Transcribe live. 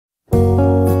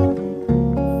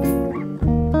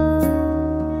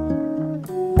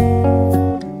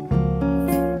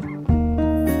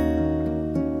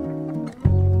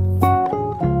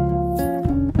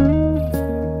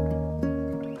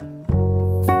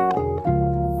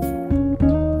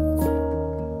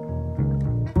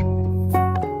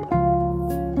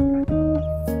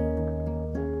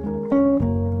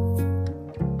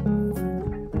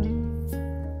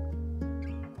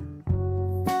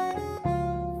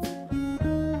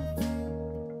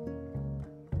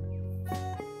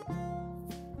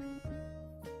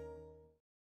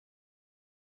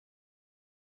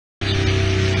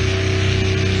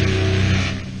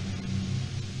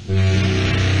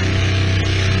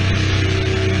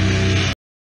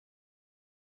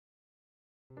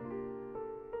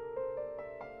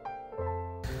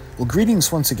Well,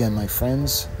 greetings once again, my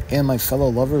friends, and my fellow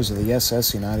lovers of the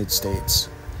SS United States.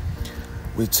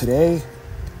 Today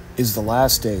is the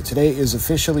last day. Today is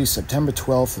officially September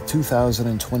 12th of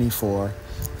 2024,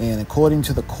 and according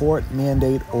to the court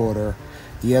mandate order,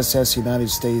 the SS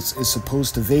United States is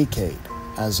supposed to vacate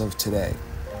as of today.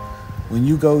 When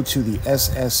you go to the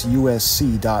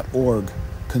ssusc.org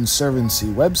Conservancy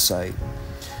website,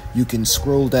 you can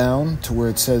scroll down to where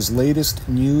it says Latest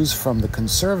News from the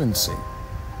Conservancy.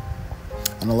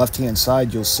 On the left-hand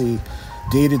side, you'll see,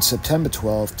 dated September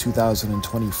 12,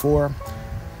 2024,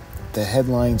 the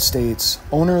headline states,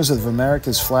 Owners of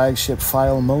America's flagship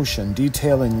file motion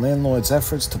detailing landlords'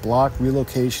 efforts to block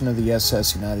relocation of the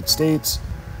SS United States,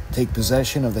 take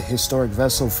possession of the historic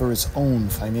vessel for its own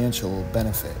financial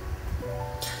benefit.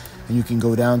 And you can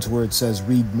go down to where it says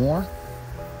Read More,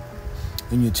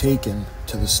 and you're taken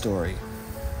to the story.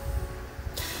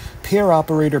 Pier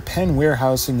operator Penn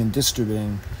Warehousing and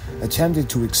Distributing attempted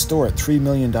to extort $3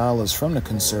 million from the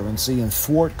Conservancy and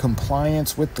thwart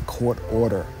compliance with the court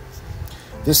order.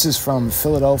 This is from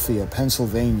Philadelphia,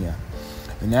 Pennsylvania.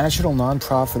 The national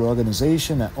nonprofit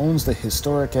organization that owns the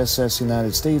historic SS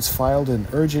United States filed an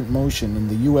urgent motion in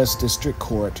the U.S. District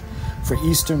Court for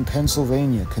Eastern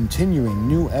Pennsylvania, continuing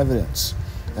new evidence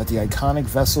that the iconic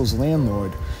vessel's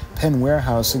landlord, Penn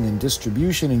Warehousing and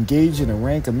Distribution, engaged in a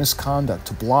rank of misconduct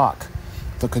to block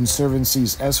the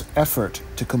Conservancy's effort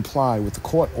to comply with the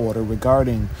court order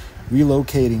regarding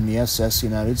relocating the SS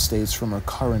United States from her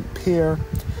current pier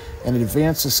and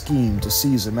advance a scheme to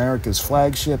seize America's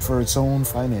flagship for its own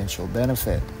financial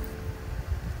benefit.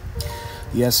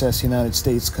 The SS United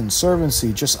States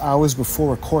Conservancy, just hours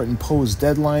before a court-imposed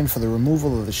deadline for the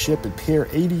removal of the ship at Pier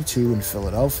 82 in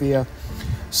Philadelphia,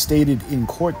 stated in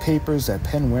court papers that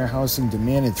Penn Warehousing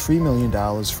demanded $3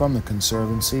 million from the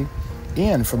Conservancy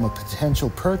and from a potential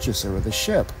purchaser of the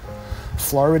ship,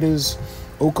 Florida's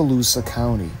Okaloosa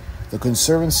County. The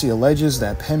Conservancy alleges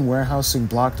that Penn Warehousing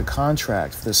blocked a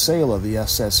contract for the sale of the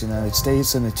SS United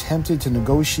States and attempted to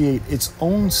negotiate its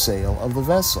own sale of the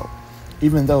vessel,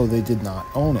 even though they did not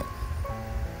own it.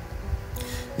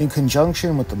 In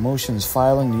conjunction with the motion's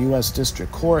filing, the U.S.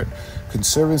 District Court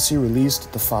Conservancy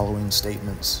released the following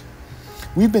statements.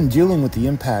 We've been dealing with the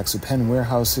impacts of Penn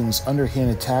Warehousing's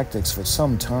underhanded tactics for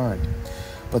some time,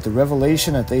 but the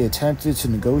revelation that they attempted to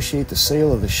negotiate the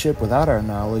sale of the ship without our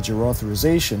knowledge or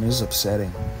authorization is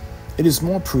upsetting. It is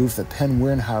more proof that Penn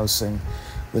Warehousing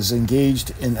was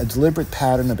engaged in a deliberate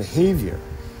pattern of behavior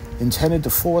intended to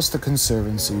force the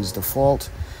Conservancy's default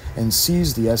and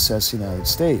seize the SS United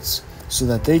States so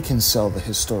that they can sell the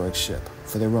historic ship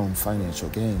for their own financial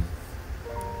gain.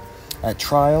 At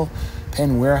trial,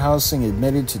 Penn Warehousing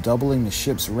admitted to doubling the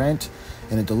ship's rent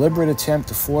in a deliberate attempt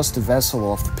to force the vessel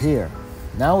off the pier.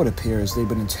 Now it appears they've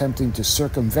been attempting to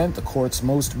circumvent the court's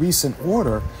most recent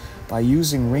order by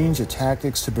using a range of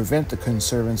tactics to prevent the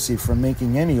Conservancy from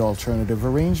making any alternative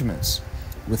arrangements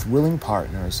with willing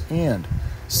partners and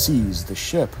seize the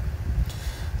ship.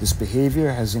 This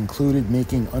behavior has included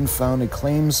making unfounded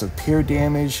claims of pier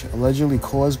damage allegedly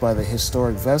caused by the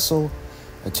historic vessel,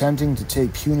 attempting to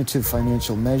take punitive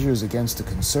financial measures against the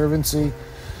Conservancy,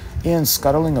 and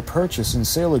scuttling a purchase and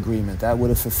sale agreement that would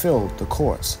have fulfilled the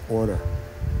court's order.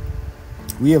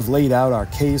 We have laid out our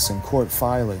case in court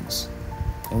filings,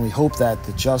 and we hope that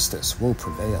the justice will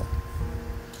prevail.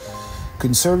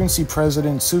 Conservancy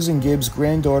President Susan Gibbs,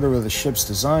 granddaughter of the ship's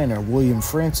designer, William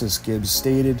Francis Gibbs,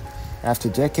 stated, After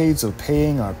decades of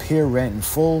paying our pier rent in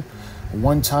full, a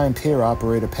one-time pier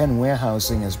operator, Penn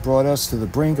Warehousing, has brought us to the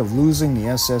brink of losing the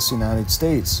SS United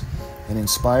States, an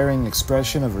inspiring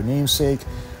expression of her namesake,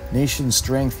 nation's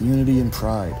strength, unity, and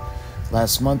pride.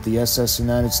 Last month, the SS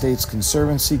United States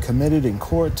Conservancy committed in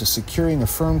court to securing a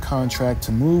firm contract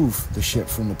to move the ship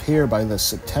from the pier by the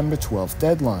September 12th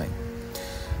deadline.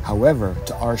 However,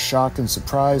 to our shock and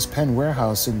surprise, Penn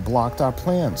Warehousing blocked our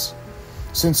plans.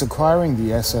 Since acquiring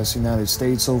the SS United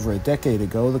States over a decade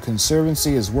ago, the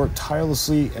Conservancy has worked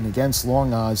tirelessly and against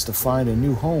long odds to find a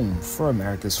new home for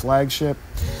America's flagship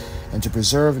and to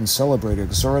preserve and celebrate her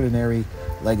extraordinary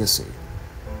legacy.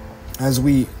 As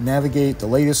we navigate the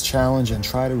latest challenge and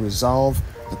try to resolve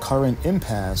the current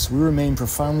impasse, we remain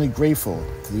profoundly grateful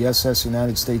to the SS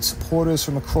United States supporters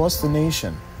from across the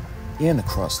nation and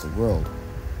across the world.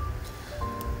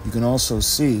 You can also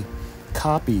see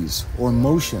copies or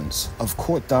motions of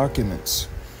court documents.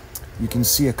 You can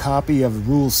see a copy of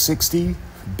Rule 60B,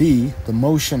 the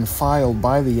motion filed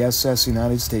by the SS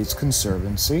United States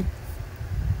Conservancy.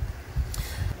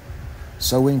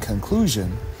 So in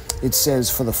conclusion, It says,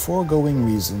 for the foregoing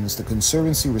reasons, the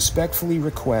Conservancy respectfully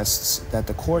requests that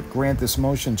the court grant this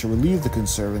motion to relieve the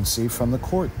Conservancy from the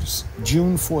court's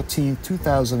June 14,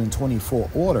 2024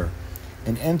 order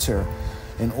and enter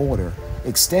an order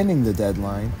extending the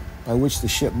deadline by which the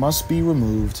ship must be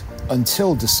removed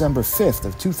until December 5th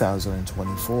of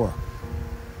 2024.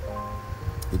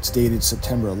 It's dated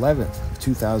September 11th of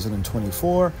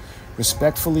 2024,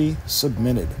 respectfully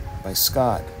submitted by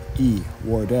Scott E.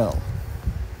 Wardell.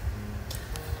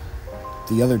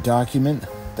 The other document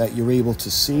that you're able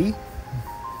to see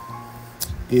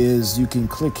is you can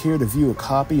click here to view a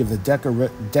copy of the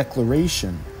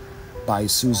declaration by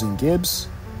Susan Gibbs.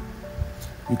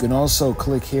 You can also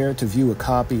click here to view a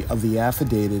copy of the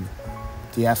affidavit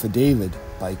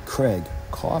by Craig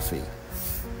Coffey.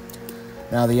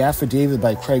 Now, the affidavit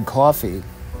by Craig Coffey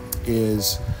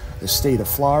is the state of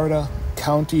Florida,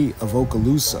 county of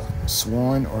Okaloosa,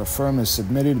 sworn or affirmed as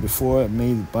submitted before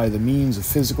made by the means of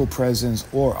physical presence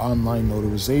or online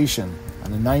notarization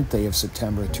on the 9th day of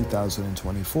September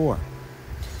 2024.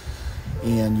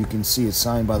 And you can see it's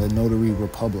signed by the Notary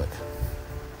Republic.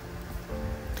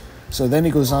 So then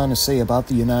he goes on to say about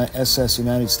the SS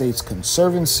United States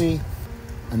Conservancy,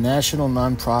 a national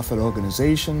nonprofit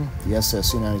organization. The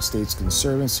SS United States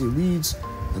Conservancy leads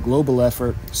a global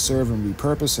effort to serve and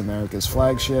repurpose America's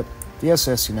flagship, the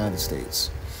SS United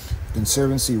States. The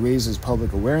Conservancy raises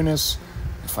public awareness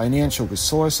and financial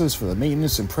resources for the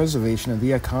maintenance and preservation of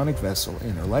the iconic vessel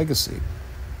and her legacy.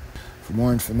 For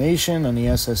more information on the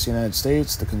SS United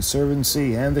States, the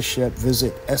Conservancy, and the ship,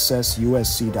 visit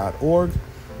ssusc.org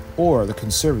or the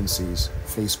Conservancy's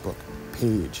Facebook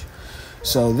page.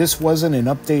 So this wasn't an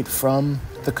update from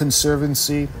the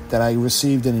Conservancy that I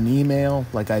received in an email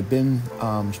like I've been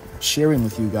sharing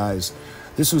with you guys.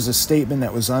 This was a statement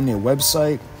that was on their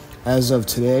website as of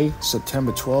today,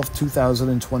 September 12th,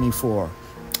 2024.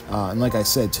 And like I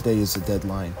said, today is the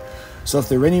deadline. So if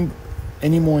there are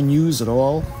any more news at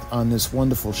all on this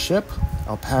wonderful ship,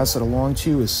 I'll pass it along to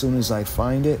you as soon as I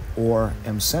find it or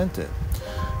am sent it.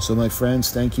 So my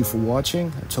friends, thank you for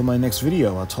watching. Until my next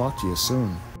video, I'll talk to you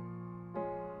soon.